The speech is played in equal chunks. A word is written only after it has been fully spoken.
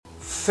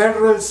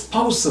federal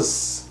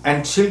spouses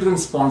and children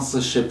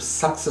sponsorship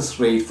success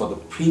rate for the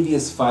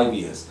previous 5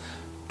 years,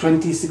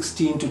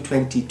 2016 to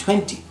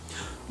 2020.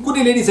 Good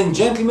day, ladies and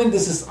gentlemen,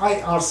 this is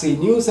IRC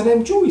News and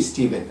I'm Joey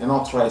Stephen, an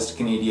authorized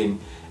Canadian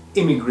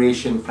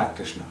immigration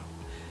practitioner,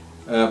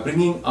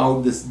 bringing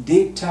out this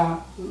data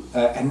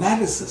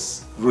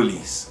analysis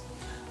release.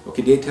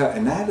 Okay, data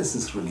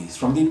analysis release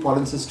from the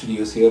Pollensis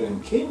Studios here in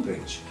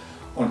Cambridge,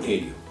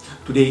 Ontario.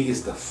 Today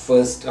is the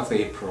 1st of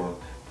April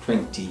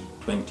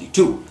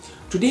 2022.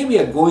 Today we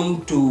are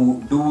going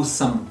to do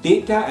some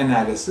data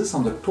analysis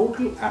on the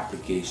total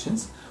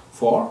applications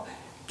for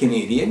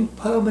Canadian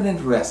permanent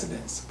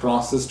residents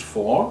processed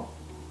for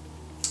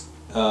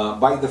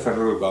by the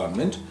federal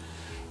government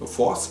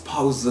for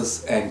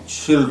spouses and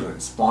children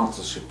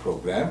sponsorship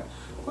program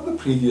for the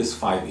previous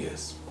 5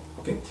 years,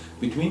 okay,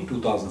 between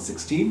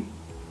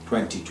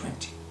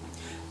 2016-2020.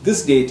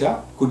 This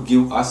data could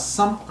give us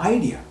some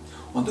idea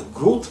on the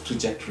growth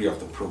trajectory of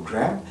the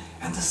program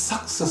and the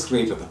success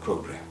rate of the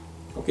program.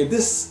 Okay,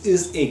 this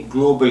is a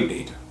global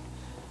data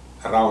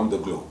around the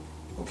globe.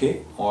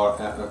 Okay,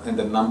 and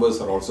the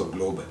numbers are also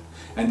global,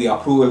 and the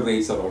approval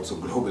rates are also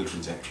global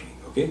trajectory.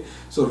 Okay,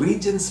 so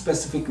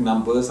region-specific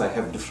numbers, I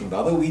have different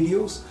other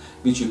videos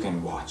which you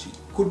can watch. It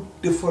could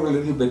differ a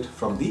little bit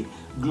from the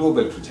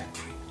global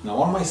trajectory.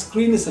 Now on my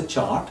screen is a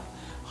chart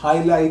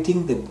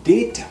highlighting the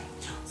data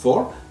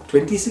for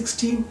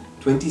 2016,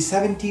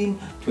 2017,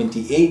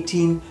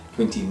 2018,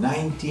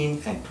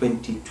 2019 and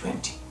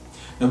 2020.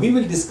 Now we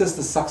will discuss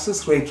the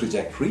success rate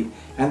trajectory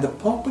and the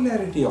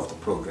popularity of the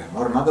program,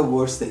 or in other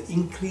words, the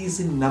increase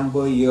in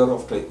number year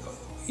after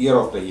year,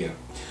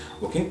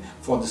 okay,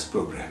 for this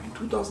program. In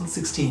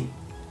 2016,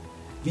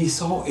 we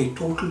saw a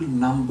total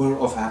number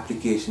of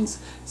applications,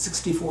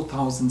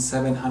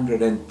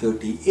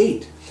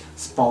 64,738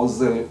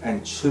 spousal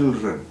and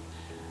children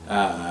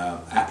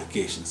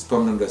applications,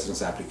 permanent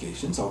residence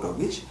applications, out of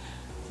which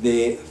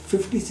the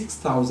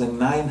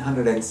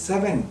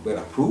 56,907 were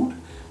approved,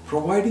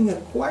 providing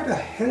quite a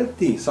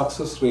healthy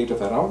success rate of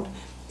around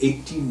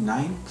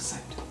 89%.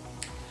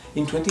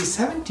 In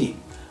 2017,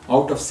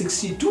 out of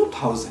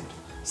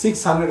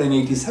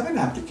 62,687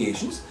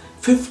 applications,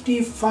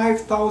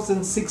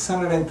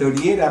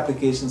 55,638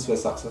 applications were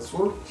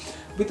successful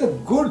with a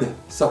good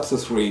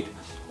success rate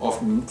of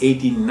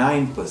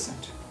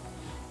 89%.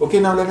 Okay,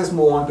 now let us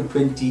move on to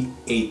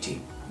 2018,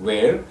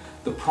 where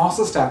the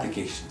processed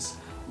applications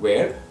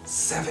were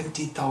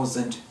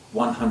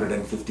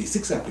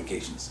 70,156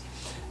 applications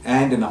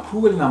and an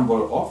approval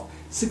number of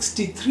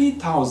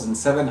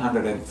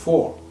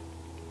 63,704.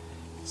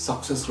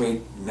 Success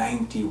rate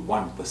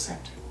 91%.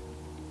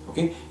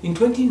 Okay, in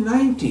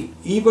 2019,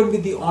 even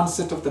with the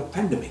onset of the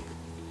pandemic,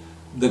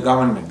 the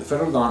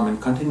federal government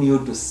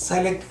continued to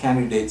select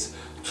candidates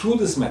through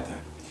this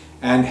method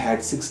and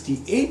had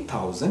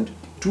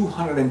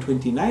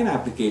 68,229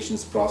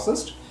 applications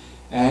processed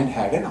and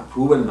had an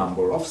approval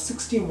number of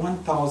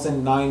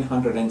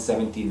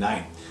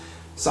 61,979.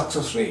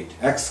 Success rate,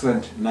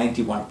 excellent,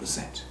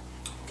 91%.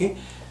 Okay,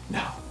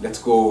 now let's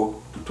go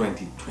to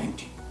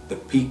 2020, the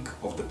peak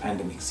of the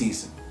pandemic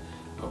season.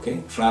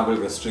 Okay, travel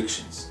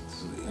restrictions,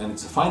 and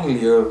it's the final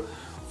year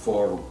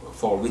for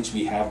which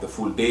we have the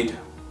full data.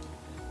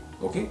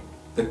 Okay,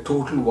 the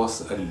total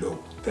was a low,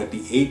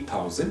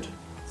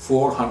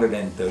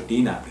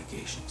 38,413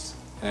 applications,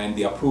 and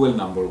the approval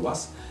number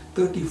was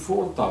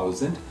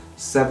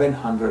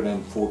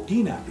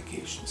 34,714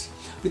 applications,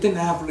 with an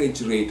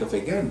average rate of,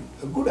 again,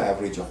 a good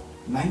average of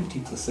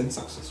 90%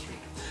 success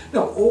rate.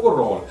 Now,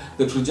 overall,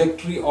 the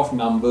trajectory of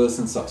numbers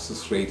and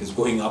success rate is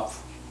going up,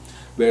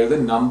 where the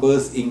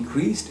numbers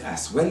increased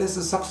as well as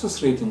the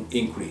success rate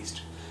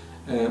increased,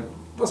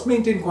 was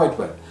maintained quite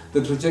well.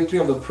 The trajectory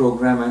of the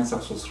program and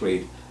success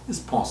rate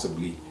is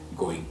possibly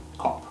going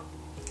up.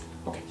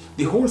 Okay.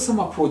 The wholesome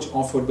approach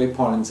offered by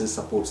Pollensis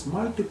supports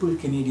multiple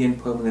Canadian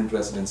permanent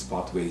residence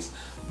pathways,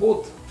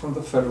 both from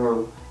the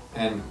federal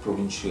and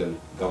provincial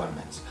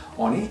governments,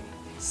 on a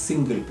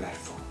single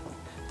platform.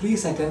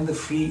 Please attend the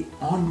free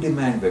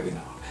on-demand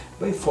webinar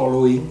by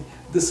following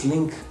this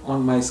link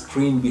on my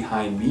screen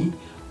behind me,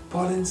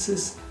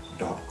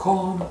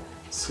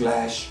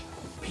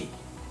 pollensis.com/p.